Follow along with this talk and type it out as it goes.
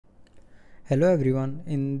Hello everyone,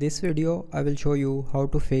 in this video I will show you how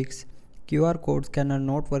to fix QR code scanner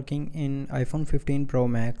not working in iPhone 15 Pro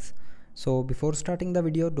Max. So before starting the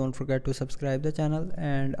video, don't forget to subscribe the channel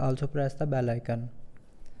and also press the bell icon.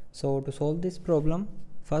 So to solve this problem,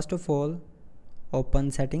 first of all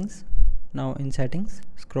open settings. Now in settings,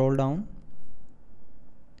 scroll down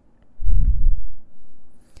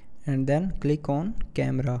and then click on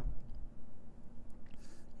camera.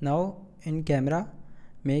 Now in camera,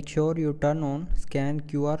 make sure you turn on scan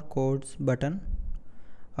QR codes button.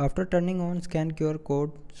 After turning on scan QR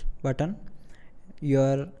codes button,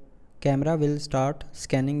 your camera will start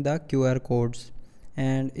scanning the QR codes,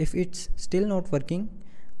 and if it's still not working,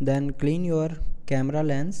 then clean your camera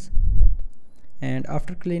lens, and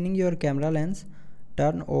after cleaning your camera lens,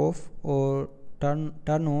 turn off or turn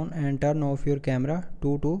on and turn off your camera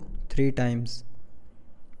 2 to 3 times.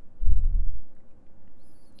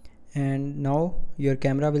 And now your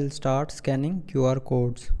camera will start scanning QR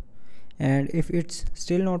codes, and if it's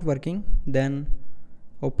still not working, then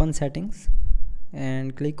open settings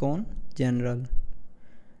and click on general.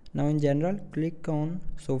 Now in general, click on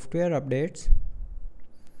software updates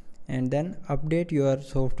and then update your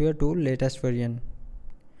software to latest version.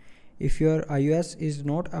 If your iOS is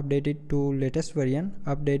not updated to latest version,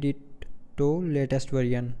 update it to latest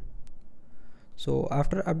version. So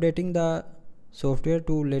after updating the software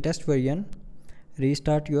to latest version,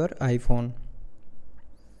 restart your iPhone.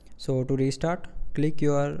 So to restart, click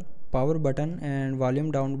your power button and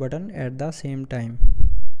volume down button at the same time.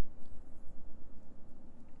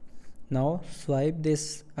 Now swipe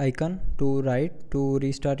this icon to right to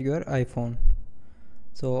restart your iPhone.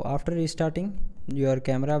 So after restarting, your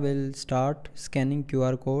camera will start scanning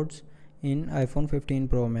QR codes in iPhone 15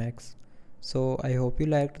 Pro Max. So I hope you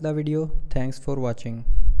liked the video. Thanks for watching.